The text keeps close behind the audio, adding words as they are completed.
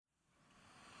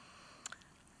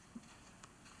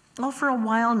Well, for a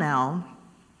while now,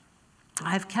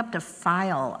 I've kept a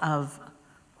file of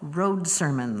road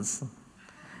sermons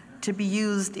to be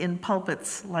used in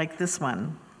pulpits like this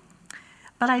one.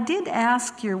 But I did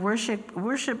ask your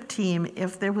worship team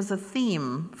if there was a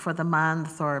theme for the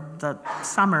month or the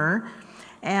summer,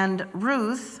 and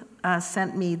Ruth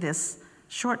sent me this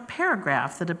short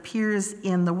paragraph that appears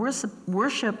in the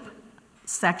worship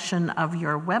section of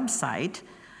your website.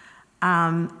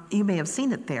 You may have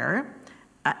seen it there,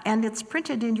 and it's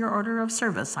printed in your order of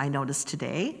service, I noticed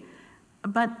today.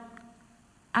 But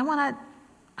I want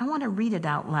to read it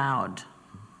out loud.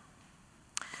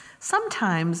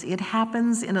 Sometimes it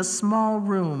happens in a small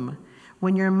room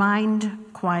when your mind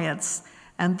quiets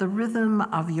and the rhythm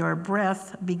of your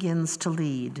breath begins to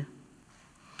lead.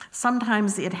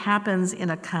 Sometimes it happens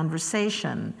in a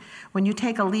conversation when you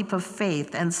take a leap of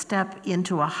faith and step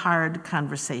into a hard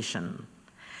conversation.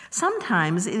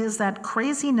 Sometimes it is that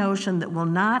crazy notion that will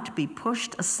not be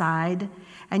pushed aside,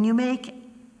 and you make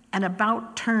an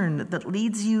about turn that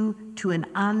leads you to an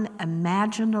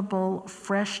unimaginable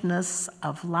freshness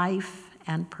of life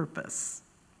and purpose.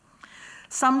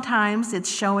 Sometimes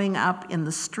it's showing up in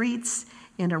the streets,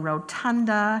 in a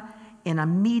rotunda, in a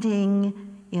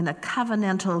meeting, in a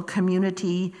covenantal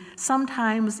community.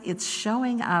 Sometimes it's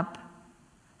showing up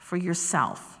for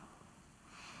yourself.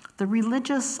 The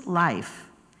religious life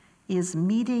is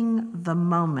meeting the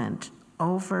moment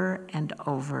over and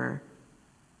over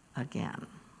again.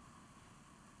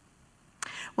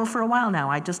 Well, for a while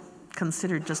now, I just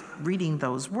considered just reading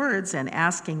those words and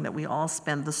asking that we all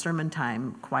spend the sermon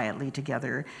time quietly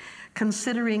together,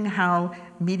 considering how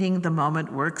meeting the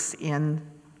moment works in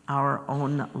our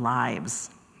own lives.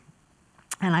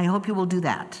 And I hope you will do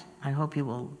that. I hope you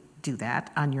will do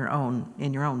that on your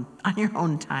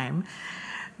own time,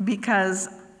 because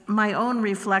my own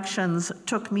reflections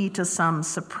took me to some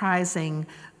surprising,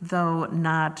 though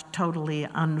not totally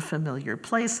unfamiliar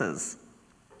places.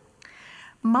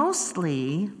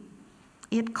 Mostly,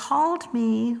 it called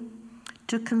me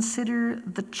to consider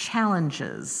the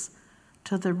challenges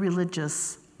to the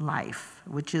religious life,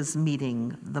 which is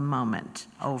meeting the moment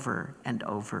over and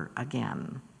over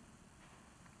again.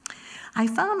 I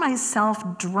found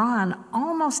myself drawn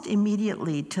almost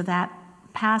immediately to that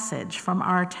passage from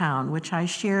Our Town, which I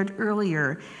shared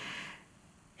earlier,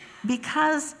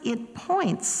 because it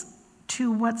points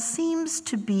to what seems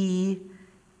to be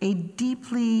a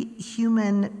deeply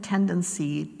human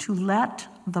tendency to let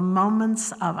the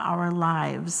moments of our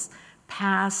lives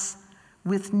pass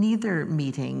with neither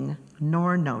meeting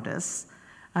nor notice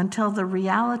until the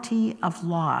reality of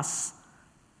loss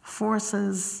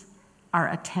forces our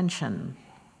attention.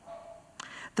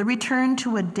 The return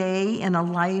to a day in a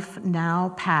life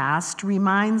now past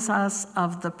reminds us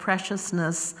of the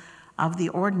preciousness of the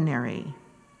ordinary,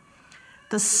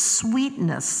 the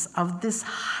sweetness of this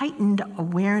heightened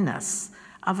awareness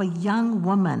of a young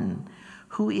woman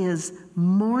who is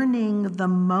mourning the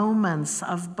moments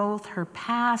of both her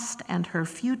past and her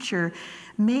future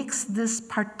makes this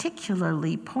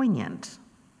particularly poignant.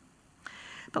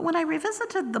 But when I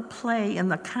revisited the play in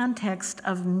the context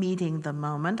of meeting the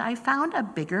moment, I found a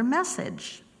bigger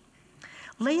message.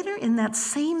 Later in that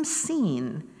same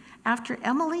scene, after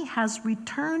Emily has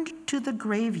returned to the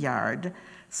graveyard,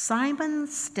 Simon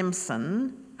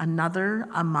Stimson, another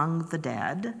among the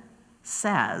dead,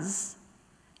 says,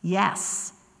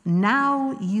 "Yes,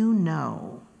 now you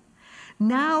know.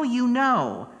 Now you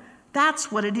know.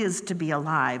 That's what it is to be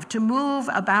alive, to move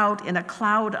about in a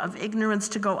cloud of ignorance,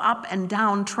 to go up and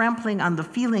down, trampling on the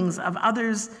feelings of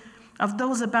others, of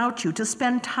those about you, to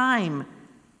spend time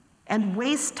and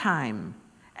waste time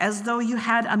as though you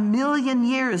had 1,000,000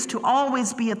 years, to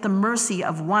always be at the mercy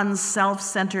of one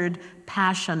self-centered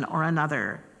passion or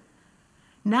another.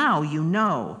 Now you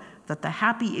know that the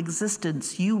happy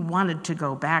existence you wanted to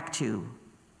go back to,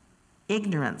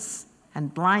 ignorance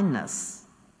and blindness."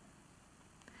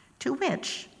 To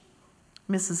which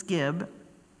Mrs.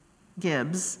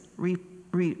 Gibbs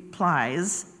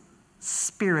replies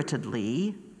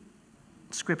spiritedly,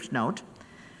 script note,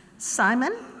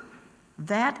 "Simon,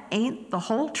 that ain't the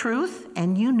whole truth,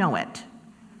 and you know it."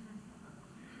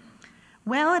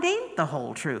 Well, it ain't the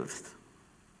whole truth,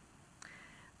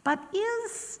 but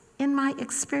is, in my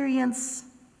experience,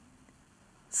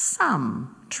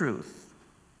 some truth.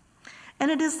 And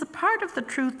it is the part of the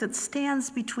truth that stands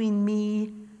between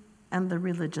me and the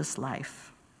religious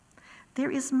life.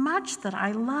 There is much that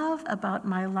I love about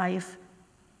my life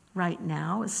right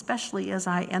now, especially as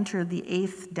I enter the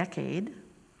 8th decade.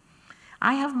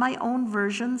 I have my own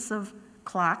versions of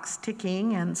clocks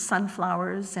ticking and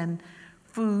sunflowers and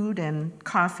food and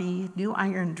coffee, new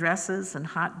iron dresses and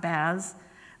hot baths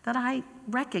that I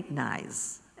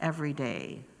recognize every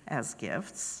day as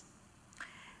gifts.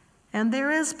 And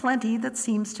there is plenty that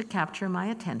seems to capture my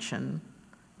attention,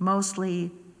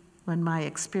 mostly when my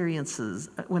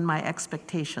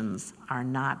expectations are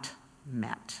not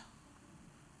met.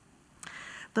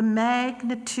 The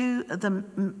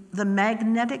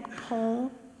magnetic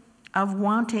pull of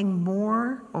wanting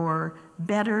more or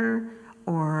better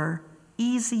or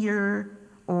easier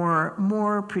or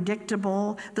more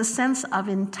predictable, the sense of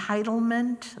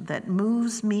entitlement that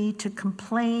moves me to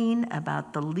complain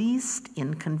about the least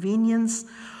inconvenience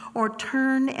or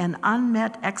turn an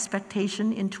unmet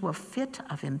expectation into a fit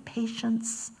of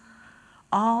impatience,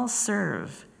 all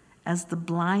serve as the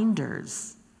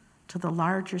blinders to the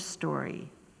larger story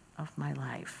of my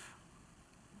life.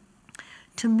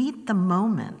 To meet the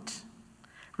moment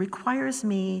requires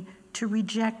me to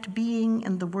reject being,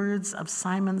 in the words of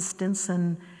Simon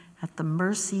Stinson, at the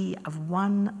mercy of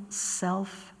one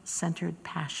self-centered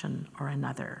passion or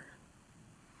another.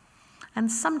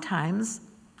 And sometimes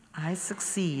I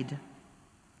succeed.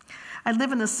 I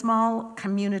live in a small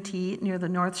community near the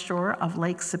North Shore of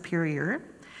Lake Superior.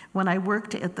 When I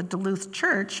worked at the Duluth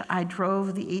Church, I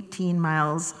drove the 18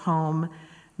 miles home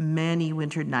many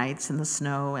winter nights in the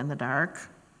snow and the dark.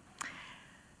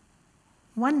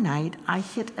 One night, I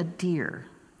hit a deer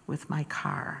with my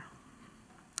car.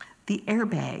 The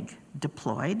airbag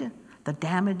deployed. The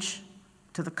damage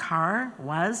to the car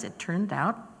was, it turned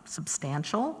out,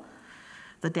 substantial.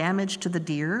 The damage to the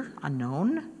deer,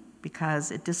 unknown,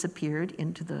 because it disappeared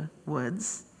into the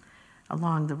woods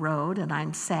along the road, and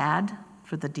I'm sad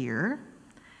for the deer.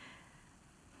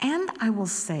 And I will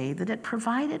say that it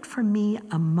provided for me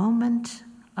a moment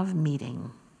of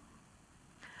meeting.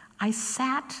 I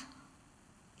sat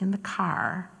in the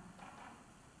car.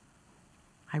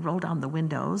 I rolled down the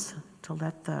windows to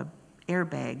let the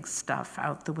airbag stuff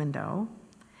out the window.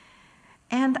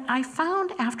 And I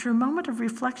found, after a moment of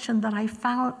reflection, that I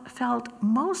felt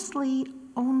mostly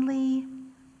only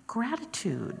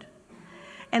gratitude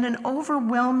and an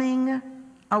overwhelming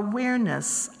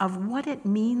awareness of what it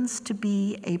means to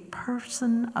be a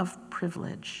person of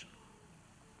privilege.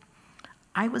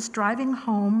 I was driving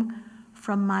home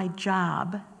from my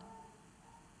job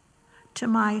to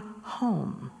my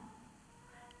home,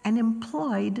 an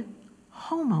employed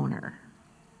homeowner.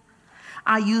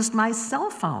 I used my cell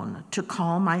phone to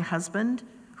call my husband,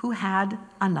 who had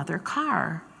another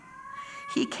car.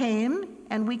 He came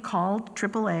and we called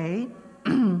AAA,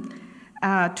 and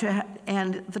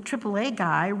the AAA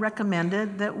guy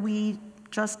recommended that we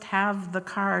just have the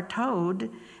car towed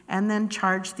and then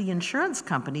charge the insurance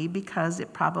company because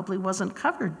it probably wasn't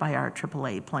covered by our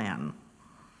AAA plan,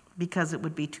 because it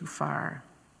would be too far.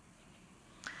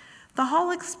 The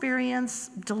whole experience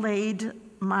delayed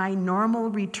my normal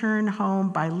return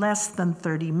home by less than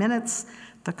 30 minutes.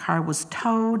 The car was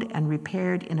towed and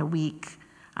repaired in a week.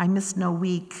 I missed no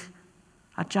week,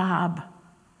 a job,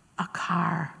 a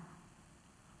car,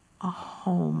 a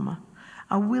home,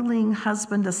 a willing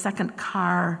husband, a second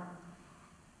car,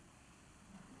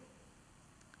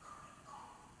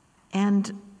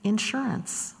 and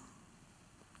insurance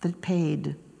that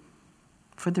paid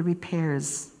for the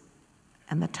repairs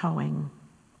and the towing.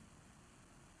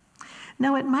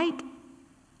 Now, it might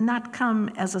not come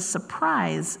as a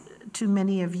surprise to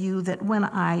many of you that when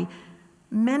I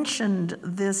mentioned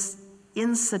this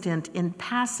incident in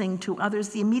passing to others,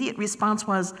 the immediate response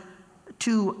was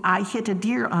I hit a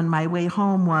deer on my way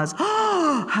home was,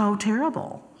 oh, how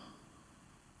terrible.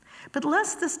 But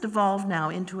lest this devolve now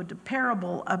into a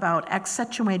parable about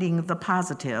accentuating the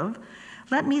positive,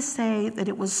 let me say that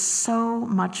it was so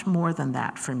much more than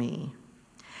that for me.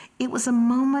 It was a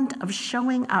moment of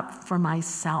showing up for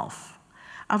myself,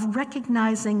 of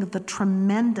recognizing the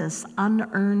tremendous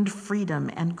unearned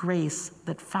freedom and grace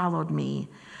that followed me,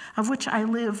 of which I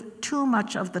live too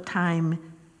much of the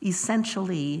time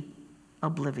essentially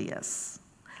oblivious.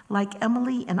 Like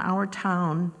Emily in our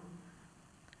town,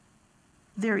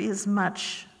 there is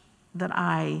much that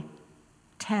I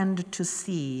tend to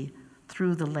see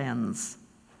through the lens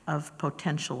of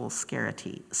potential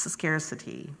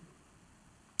scarcity.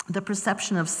 The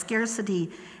perception of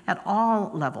scarcity at all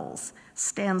levels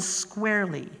stands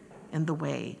squarely in the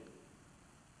way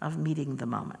of meeting the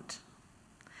moment.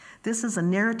 This is a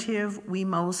narrative we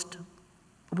mostly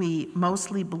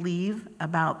believe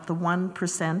about the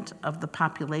 1% of the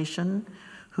population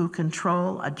who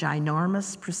control a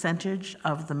ginormous percentage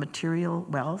of the material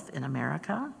wealth in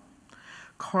America.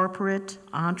 corporate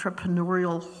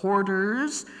entrepreneurial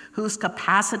hoarders whose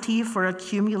capacity for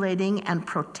accumulating and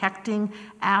protecting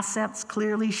assets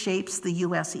clearly shapes the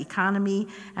U.S. economy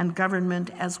and government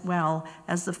as well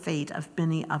as the fate of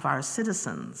many of our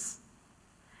citizens.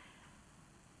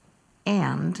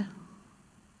 And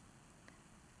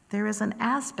there is an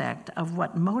aspect of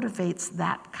what motivates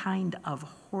that kind of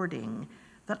hoarding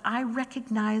that I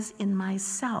recognize in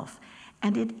myself,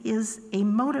 and it is a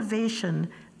motivation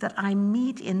that I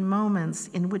meet in moments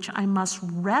in which I must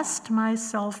wrest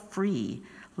myself free,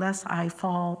 lest I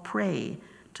fall prey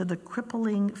to the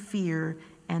crippling fear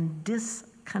and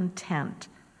discontent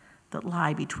that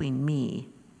lie between me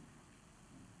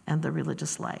and the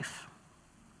religious life.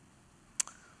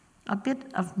 A bit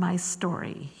of my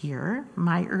story here.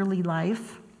 My early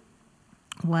life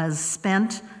was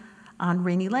spent on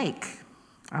Rainy Lake,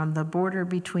 on the border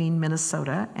between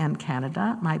Minnesota and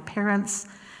Canada. My parents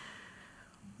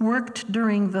worked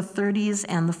during the 30s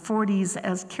and the 40s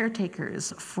as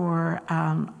caretakers for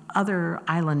other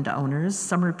island owners.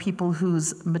 Some are people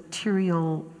whose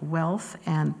material wealth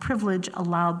and privilege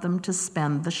allowed them to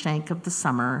spend the shank of the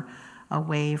summer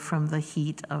away from the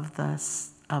heat of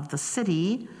the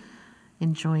city,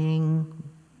 enjoying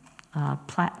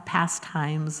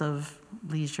pastimes of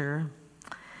leisure.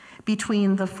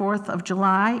 Between the 4th of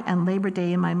July and Labor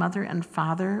Day, my mother and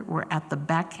father were at the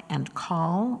beck and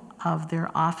call of their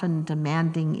often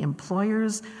demanding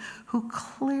employers who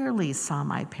clearly saw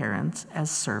my parents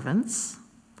as servants,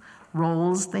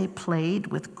 roles they played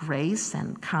with grace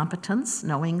and competence,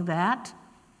 knowing that,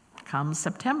 come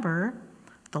September,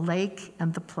 the lake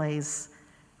and the place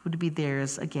would be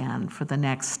theirs again for the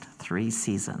next 3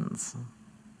 seasons.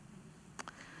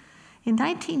 In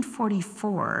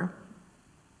 1944,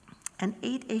 an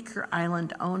 8-acre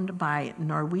island owned by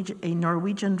a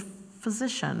Norwegian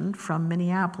physician from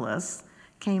Minneapolis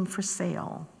came for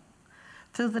sale.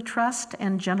 Through the trust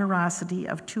and generosity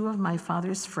of 2 of my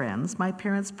father's friends, my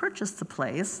parents purchased the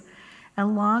place,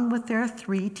 and along with their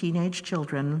 3 teenage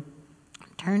children,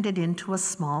 turned it into a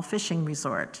small fishing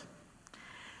resort.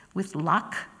 With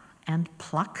luck and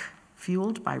pluck,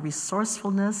 fueled by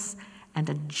resourcefulness and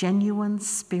a genuine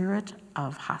spirit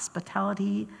of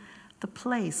hospitality, the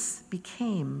place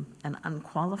became an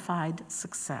unqualified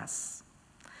success.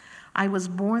 I was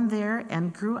born there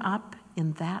and grew up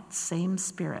in that same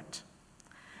spirit.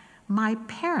 My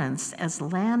parents, as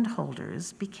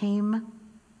landholders, became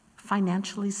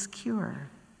financially secure.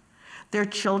 Their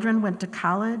children went to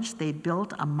college. They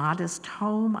built a modest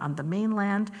home on the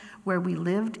mainland where we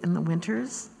lived in the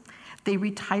winters. They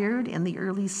retired in the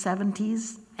early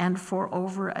 70s, and for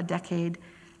over a decade,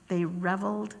 they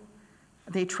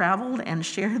traveled and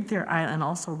shared their island, and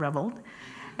also reveled,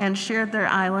 and shared their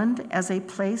island as a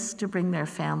place to bring their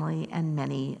family and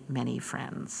many, many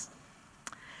friends.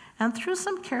 And through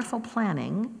some careful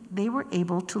planning, they were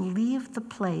able to leave the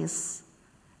place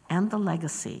and the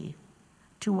legacy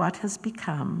to what has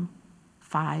become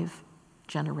 5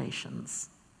 generations.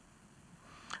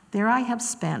 There I have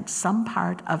spent some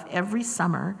part of every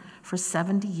summer for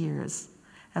 70 years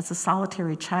as a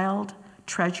solitary child,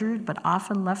 treasured but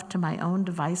often left to my own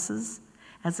devices,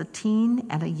 as a teen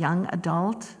and a young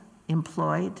adult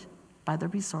employed by the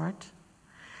resort,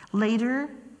 later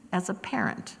as a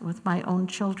parent with my own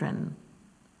children,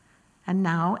 and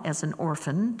now as an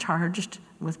orphan charged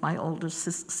with my older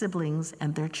siblings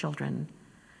and their children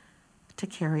to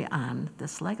carry on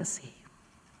this legacy.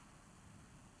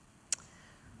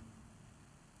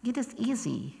 It is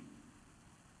easy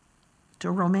to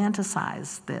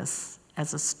romanticize this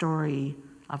as a story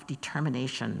of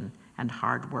determination and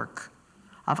hard work,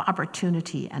 of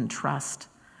opportunity and trust,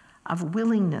 of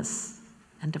willingness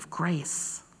and of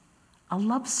grace, a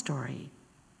love story.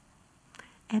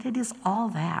 And it is all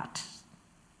that.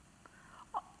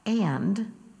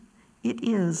 And it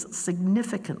is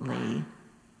significantly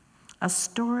a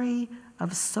story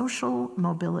of social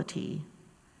mobility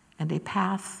and a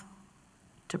path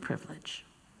to privilege.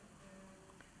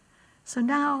 So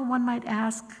now one might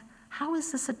ask, how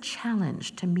is this a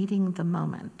challenge to meeting the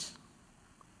moment?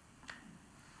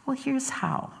 Well, here's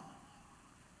how.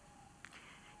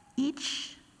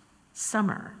 Each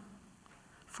summer,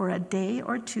 for a day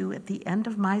or 2 at the end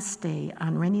of my stay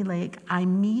on Rainy Lake, I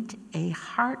meet a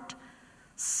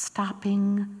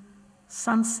heart-stopping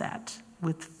sunset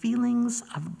with feelings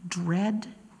of dread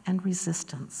and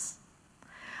resistance.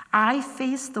 I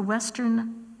face the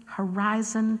western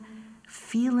horizon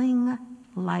feeling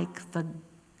like the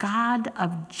God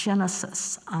of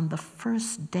Genesis on the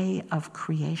first day of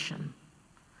creation.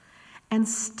 And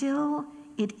still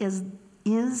it is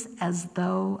as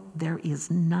though there is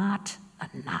not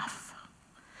enough.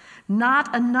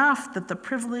 Not enough that the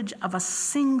privilege of a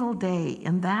single day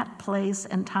in that place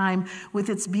and time with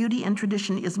its beauty and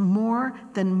tradition is more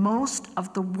than most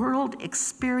of the world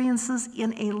experiences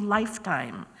in a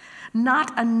lifetime.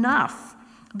 Not enough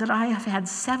that I have had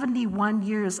 71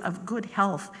 years of good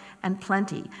health and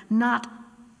plenty. Not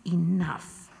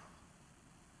enough.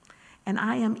 And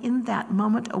I am in that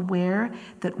moment aware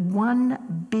that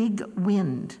one big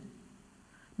wind,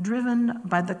 driven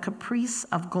by the caprice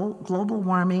of global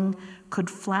warming, could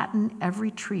flatten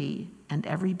every tree and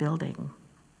every building.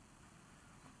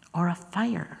 Or a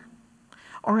fire,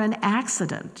 or an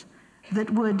accident that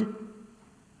would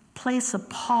place a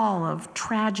pall of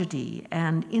tragedy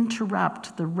and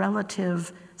interrupt the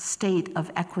relative state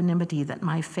of equanimity that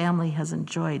my family has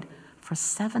enjoyed for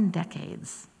 7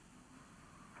 decades,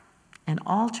 and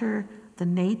alter the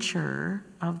nature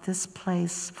of this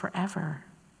place forever.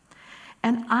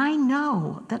 And I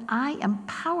know that I am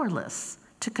powerless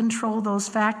to control those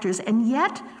factors, and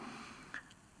yet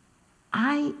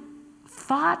I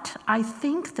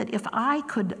think that if I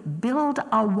could build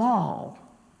a wall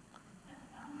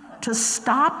to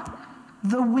stop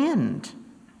the wind,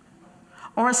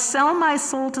 or sell my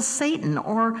soul to Satan,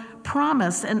 or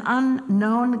promise an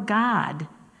unknown God,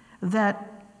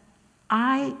 that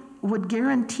I would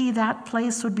guarantee that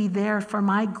place would be there for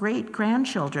my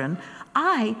great-grandchildren,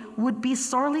 I would be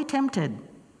sorely tempted.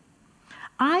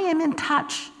 I am in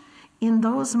touch in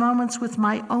those moments with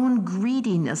my own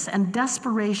greediness and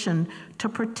desperation to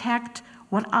protect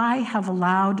what I have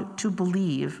allowed to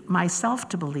believe, myself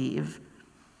to believe,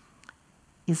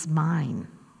 is mine.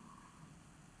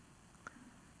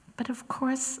 But of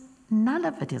course, none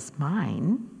of it is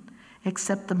mine,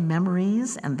 except the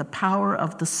memories and the power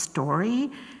of the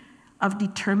story, of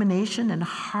determination and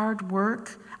hard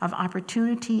work, of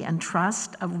opportunity and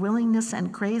trust, of willingness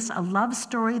and grace, a love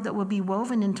story that will be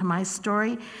woven into my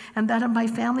story and that of my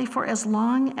family for as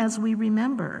long as we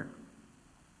remember.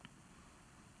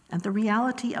 And the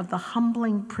reality of the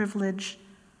humbling privilege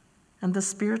and the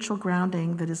spiritual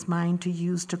grounding that is mine to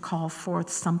use to call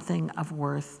forth something of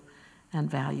worth and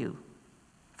value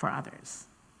for others.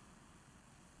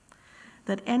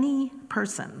 That any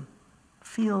person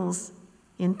feels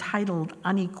entitled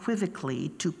unequivocally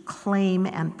to claim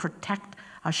and protect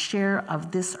a share of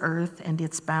this earth and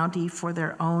its bounty for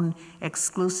their own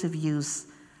exclusive use,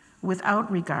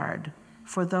 without regard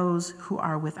for those who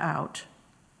are without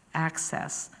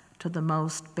access to the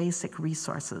most basic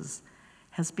resources,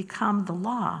 has become the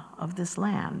law of this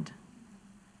land.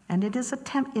 And it is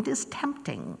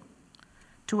tempting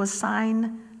to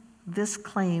assign this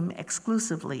claim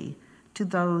exclusively to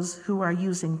those who are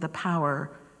using the power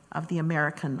of the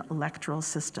American electoral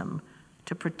system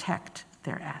to protect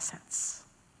their assets.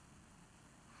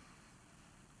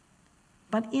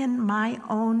 But in my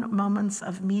own moments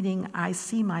of meeting, I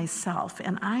see myself,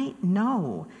 and I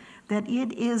know that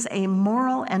it is a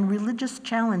moral and religious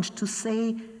challenge to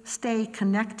stay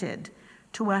connected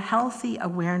to a healthy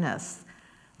awareness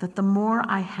that the more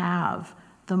I have,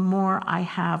 the more I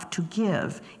have to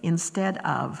give, instead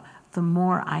of the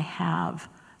more I have,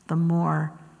 the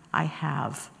more I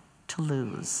have to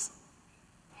lose.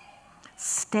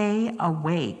 Stay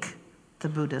awake, the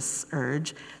Buddhists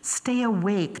urge. Stay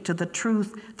awake to the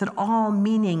truth that all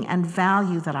meaning and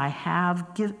value that I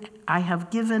have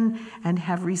given and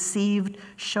have received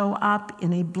show up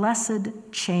in a blessed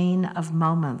chain of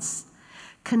moments,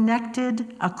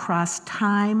 connected across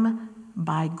time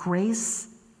by grace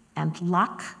and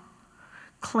luck,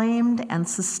 claimed and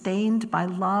sustained by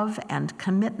love and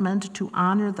commitment to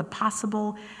honor the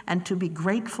possible and to be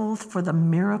grateful for the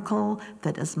miracle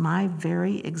that is my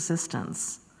very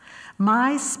existence.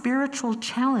 My spiritual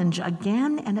challenge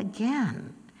again and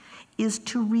again is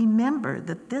to remember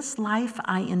that this life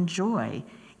I enjoy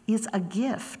is a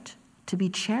gift to be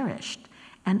cherished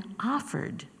and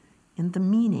offered in the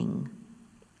meeting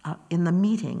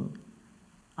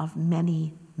of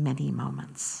many, many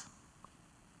moments.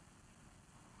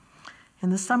 In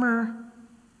the summer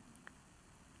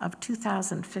of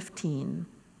 2015,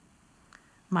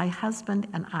 my husband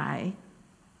and I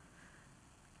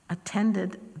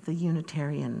attended the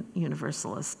Unitarian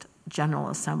Universalist General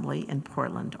Assembly in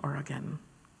Portland, Oregon.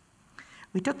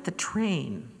 We took the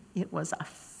train. It was a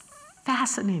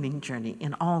fascinating journey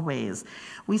in all ways.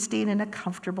 We stayed in a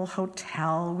comfortable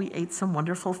hotel. We ate some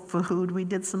wonderful food. We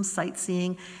did some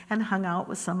sightseeing and hung out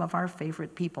with some of our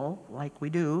favorite people, like we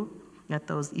do at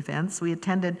those events. We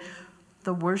attended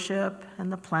the worship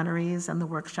and the plenaries and the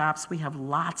workshops. We have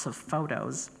lots of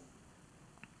photos.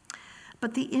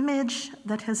 But the image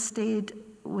that has stayed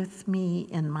with me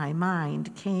in my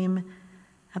mind came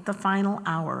at the final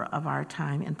hour of our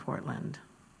time in Portland.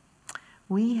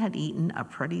 We had eaten a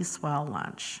pretty swell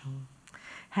lunch,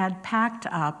 had packed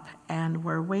up, and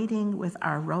were waiting with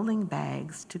our rolling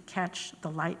bags to catch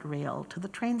the light rail to the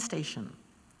train station.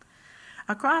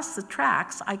 Across the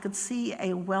tracks, I could see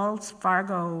a Wells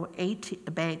Fargo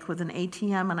bank with an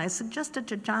ATM, and I suggested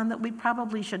to John that we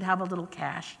probably should have a little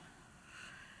cash.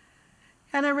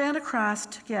 And I ran across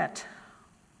to get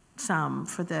some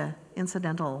for the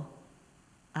incidental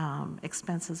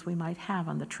expenses we might have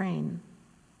on the train.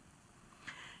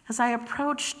 As I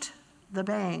approached the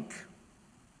bank,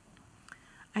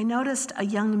 I noticed a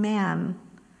young man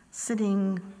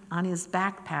sitting on his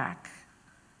backpack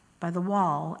by the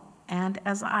wall, and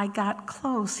as I got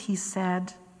close, he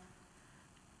said,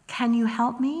 "Can you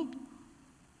help me?"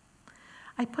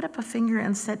 I put up a finger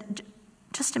and said,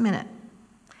 "Just a minute."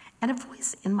 And a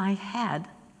voice in my head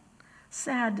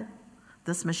said,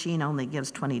 "This machine only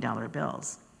gives $20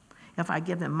 bills. If I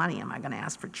give him money, am I going to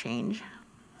ask for change?"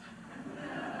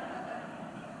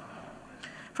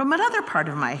 From another part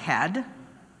of my head,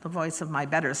 the voice of my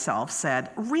better self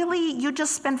said, "Really? You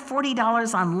just spent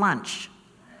 $40 on lunch."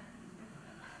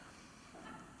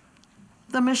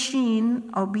 The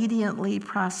machine obediently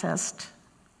processed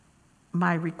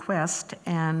my request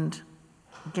and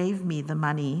gave me the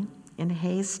money. In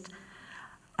haste,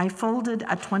 I folded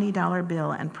a $20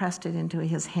 bill and pressed it into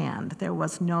his hand. There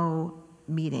was no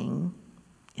meeting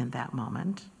in that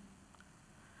moment.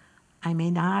 I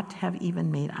may not have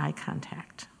even made eye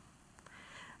contact.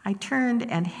 I turned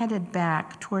and headed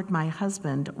back toward my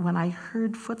husband when I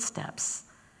heard footsteps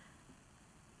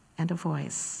and a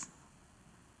voice,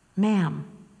 "Ma'am."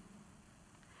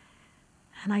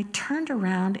 And I turned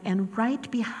around, and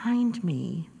right behind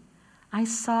me, I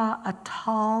saw a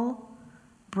tall,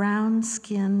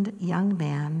 brown-skinned young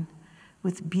man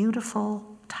with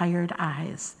beautiful, tired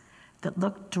eyes that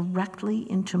looked directly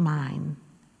into mine.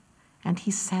 And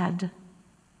he said,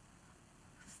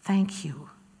 "Thank you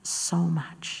so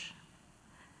much.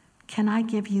 Can I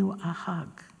give you a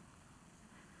hug?"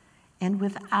 And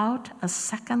without a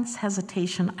second's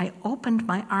hesitation, I opened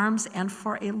my arms, and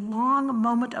for a long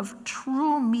moment of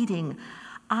true meeting,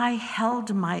 I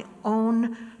held my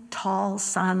own tall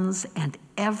son's and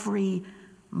every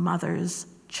mother's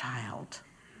child.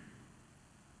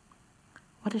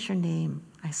 "What is your name?"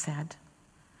 I said.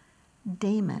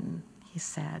 "Damon," he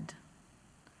said.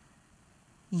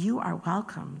 "You are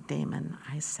welcome, Damon,"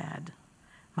 I said.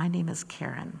 "My name is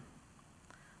Karen.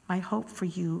 My hope for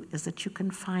you is that you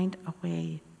can find a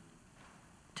way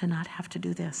to not have to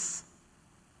do this."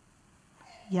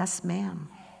 "Yes, ma'am,"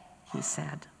 he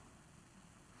said.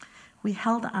 We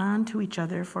held on to each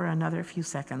other for another few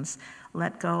seconds,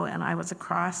 let go, and I was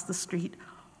across the street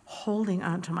holding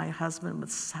on to my husband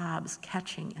with sobs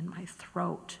catching in my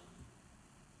throat.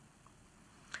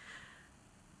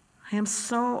 I am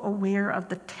so aware of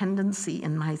the tendency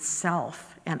in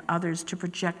myself and others to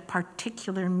project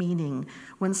particular meaning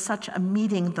when such a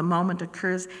meeting, the moment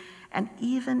occurs, and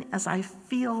even as I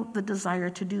feel the desire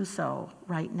to do so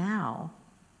right now,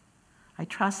 I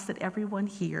trust that everyone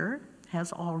here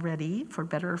has already, for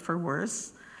better or for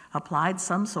worse, applied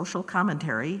some social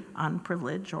commentary on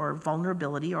privilege or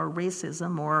vulnerability or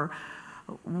racism or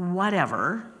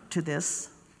whatever to this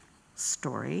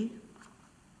story.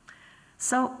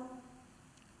 So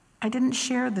I didn't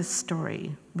share this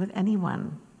story with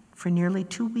anyone for nearly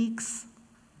 2 weeks.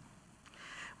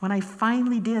 When I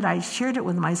finally did, I shared it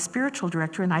with my spiritual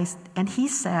director, and he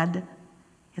said,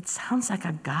 "It sounds like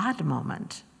a God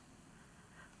moment."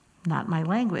 Not my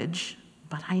language,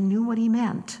 but I knew what he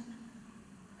meant.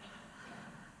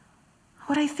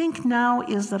 What I think now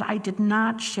is that I did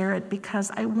not share it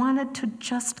because I wanted to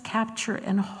just capture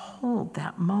and hold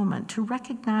that moment, to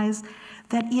recognize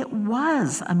that it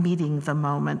was a meeting the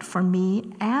moment for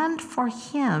me and for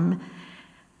him,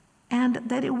 and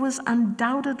that it was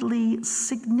undoubtedly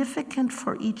significant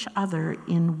for each other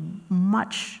in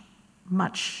much,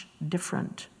 much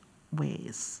different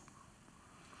ways.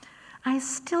 I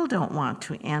still don't want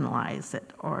to analyze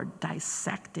it or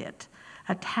dissect it,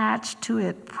 attach to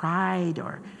it pride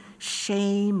or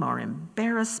shame or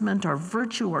embarrassment or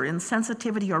virtue or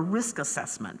insensitivity or risk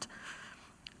assessment.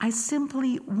 I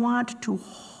simply want to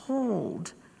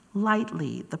hold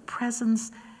lightly the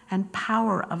presence and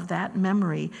power of that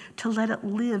memory, to let it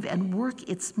live and work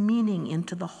its meaning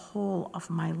into the whole of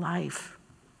my life.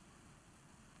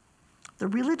 The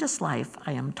religious life,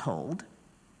 I am told,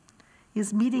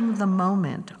 is meeting the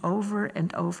moment over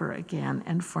and over again,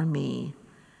 and for me,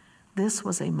 this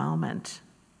was a moment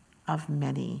of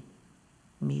many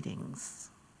meetings.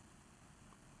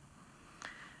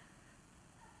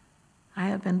 I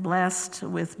have been blessed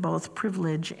with both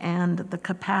privilege and the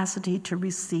capacity to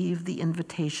receive the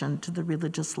invitation to the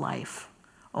religious life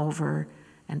over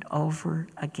and over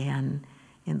again,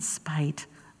 in spite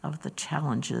of the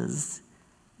challenges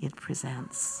it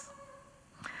presents.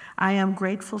 I am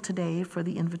grateful today for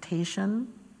the invitation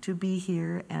to be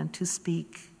here and to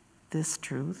speak this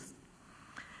truth.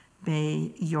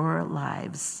 May your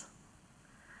lives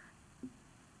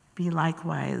be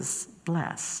likewise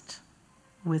blessed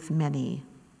with many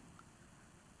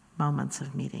moments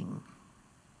of meeting.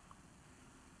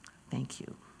 Thank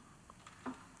you.